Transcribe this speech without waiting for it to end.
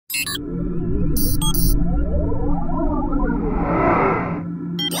I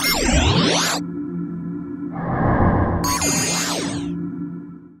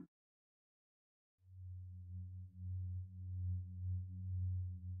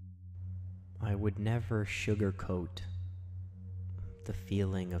would never sugarcoat the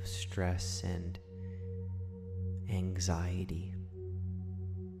feeling of stress and anxiety.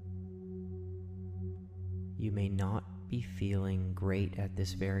 You may not be feeling great at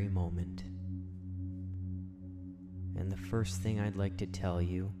this very moment. And the first thing I'd like to tell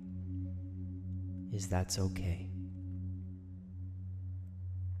you is that's okay.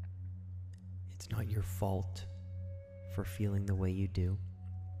 It's not your fault for feeling the way you do.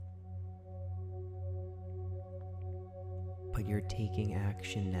 But you're taking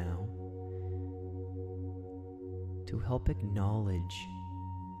action now to help acknowledge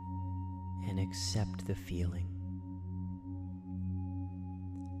and accept the feeling.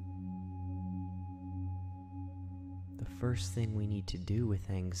 The first thing we need to do with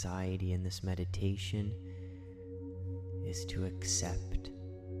anxiety in this meditation is to accept.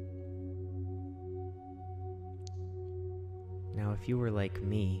 Now, if you were like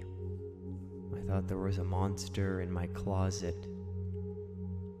me, I thought there was a monster in my closet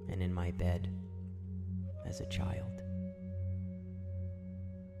and in my bed as a child.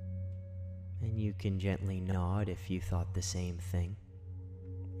 And you can gently nod if you thought the same thing.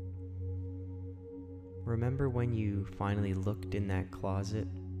 Remember when you finally looked in that closet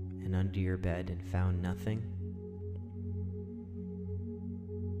and under your bed and found nothing?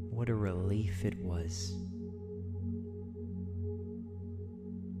 What a relief it was.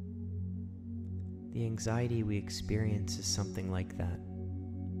 The anxiety we experience is something like that.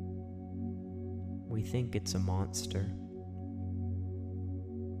 We think it's a monster.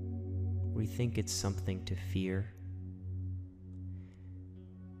 We think it's something to fear.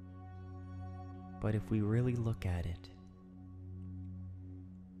 But if we really look at it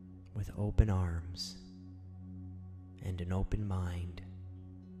with open arms and an open mind,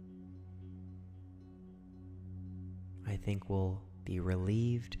 I think we'll be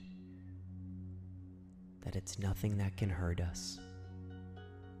relieved that it's nothing that can hurt us.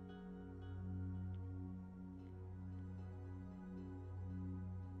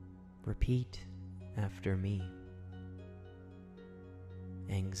 Repeat after me.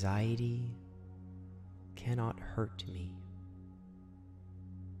 Anxiety cannot hurt me.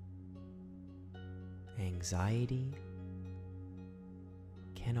 Anxiety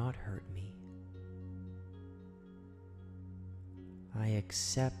cannot hurt me. I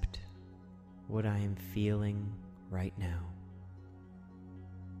accept what I am feeling right now.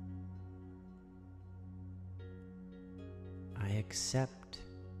 I accept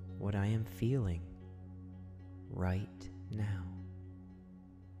what I am feeling right now.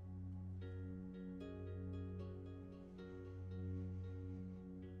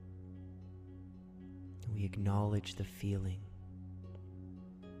 We acknowledge the feeling.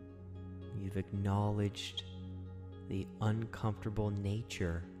 You've acknowledged the uncomfortable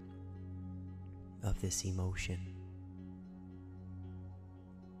nature of this emotion.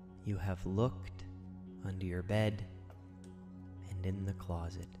 You have looked under your bed and in the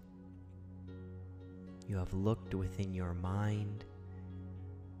closet. You have looked within your mind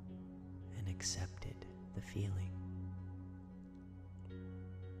and accepted the feeling.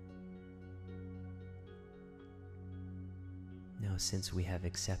 Now, since we have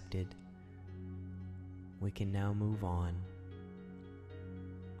accepted, we can now move on.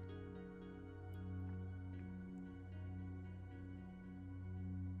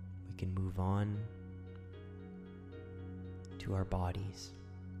 We can move on to our bodies.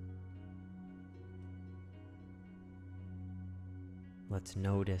 Let's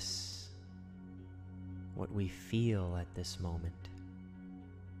notice what we feel at this moment.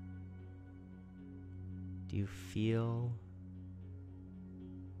 Do you feel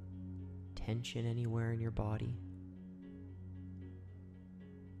tension anywhere in your body?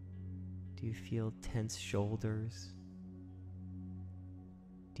 Do you feel tense shoulders?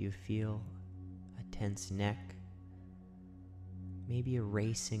 Do you feel a tense neck? Maybe a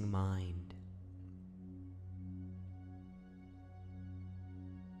racing mind?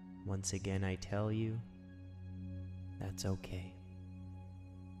 Once again, I tell you, that's okay.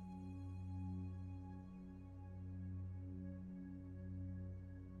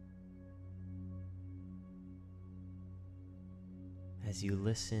 As you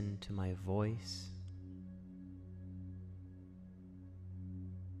listen to my voice,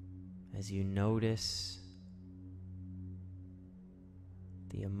 as you notice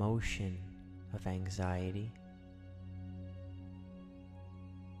the emotion of anxiety,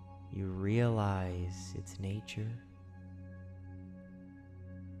 You realize its nature.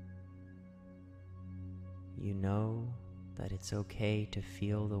 You know that it's okay to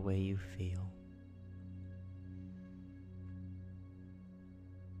feel the way you feel.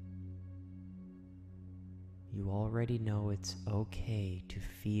 You already know it's okay to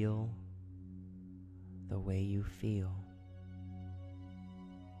feel the way you feel.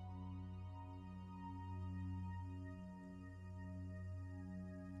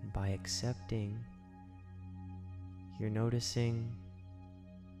 And by accepting, you're noticing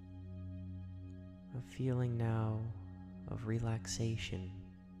a feeling now of relaxation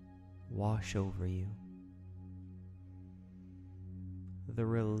wash over you. The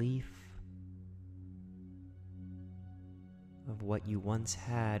relief of what you once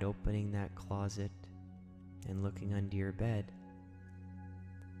had opening that closet and looking under your bed.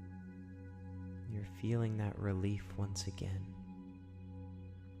 You're feeling that relief once again.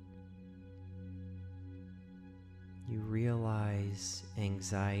 You realize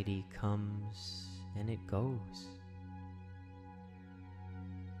anxiety comes and it goes.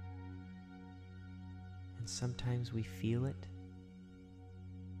 And sometimes we feel it,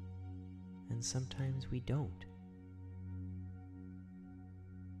 and sometimes we don't.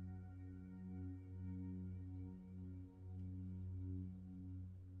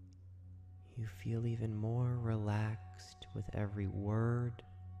 You feel even more relaxed with every word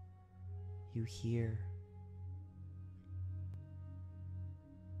you hear.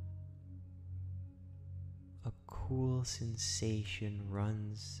 A cool sensation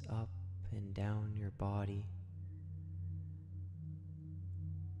runs up and down your body,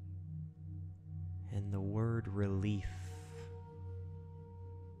 and the word relief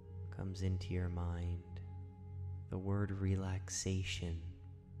comes into your mind. The word relaxation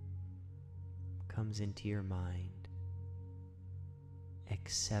comes into your mind.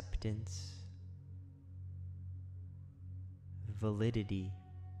 Acceptance, validity,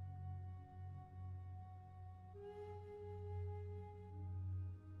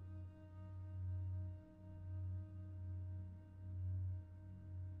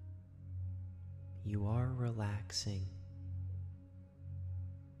 you are relaxing.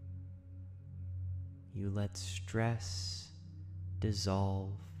 You let stress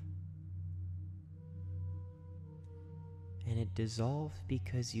dissolve. And it dissolved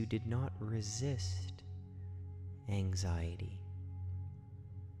because you did not resist anxiety.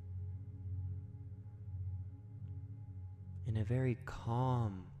 In a very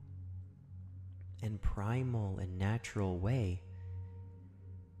calm and primal and natural way,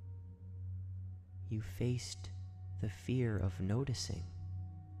 you faced the fear of noticing.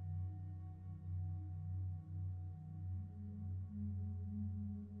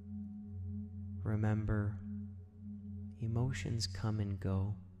 Remember, emotions come and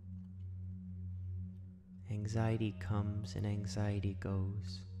go. Anxiety comes and anxiety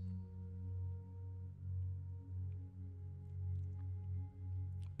goes.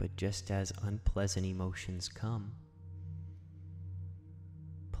 But just as unpleasant emotions come,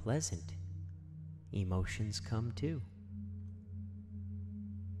 pleasant emotions come too.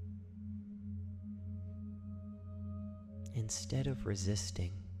 Instead of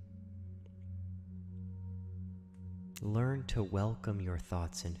resisting, learn to welcome your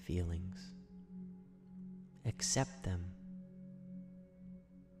thoughts and feelings. Accept them.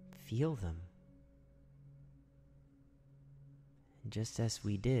 Feel them. And just as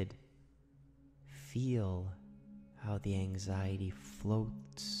we did, feel how the anxiety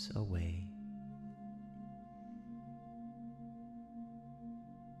floats away.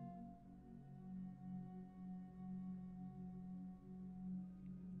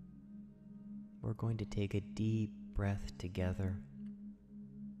 We're going to take a deep breath together,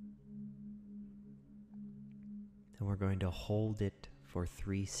 and we're going to hold it for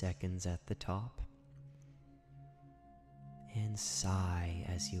 3 seconds at the top, and sigh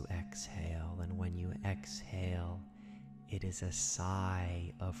as you exhale. And when you exhale, it is a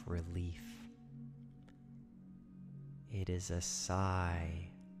sigh of relief. It is a sigh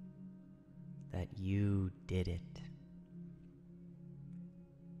that you did it.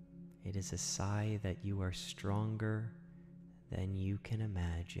 It is a sigh that you are stronger than you can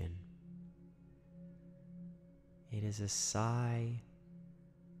imagine. It is a sigh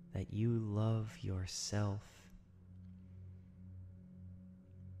that you love yourself.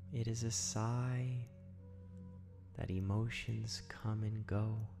 It is a sigh that emotions come and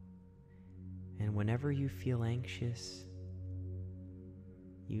go. And whenever you feel anxious,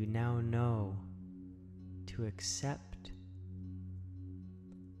 you now know to accept,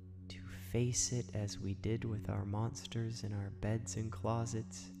 to face it as we did with our monsters in our beds and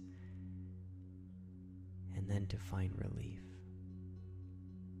closets, and then to find relief.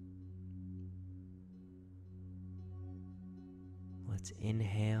 Let's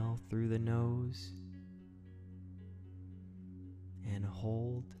inhale through the nose and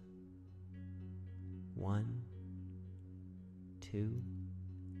hold. 1, 2,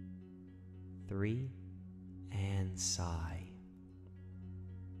 3, and sigh.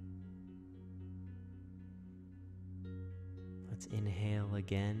 Let's inhale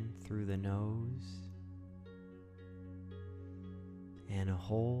again through the nose and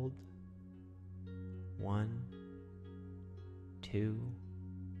hold. 1, 2,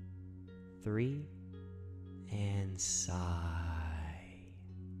 3, and sigh.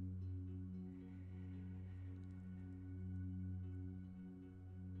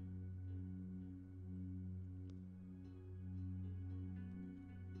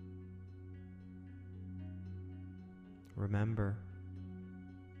 Remember,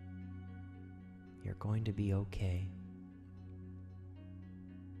 you're going to be okay.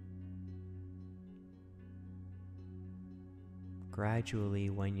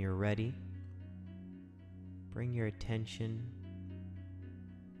 Gradually, when you're ready, bring your attention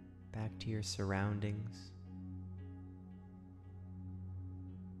back to your surroundings.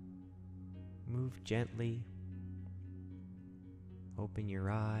 Move gently. Open your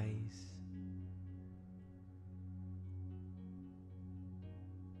eyes.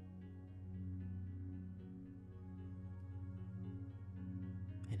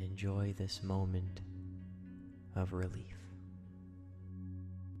 And enjoy this moment of relief.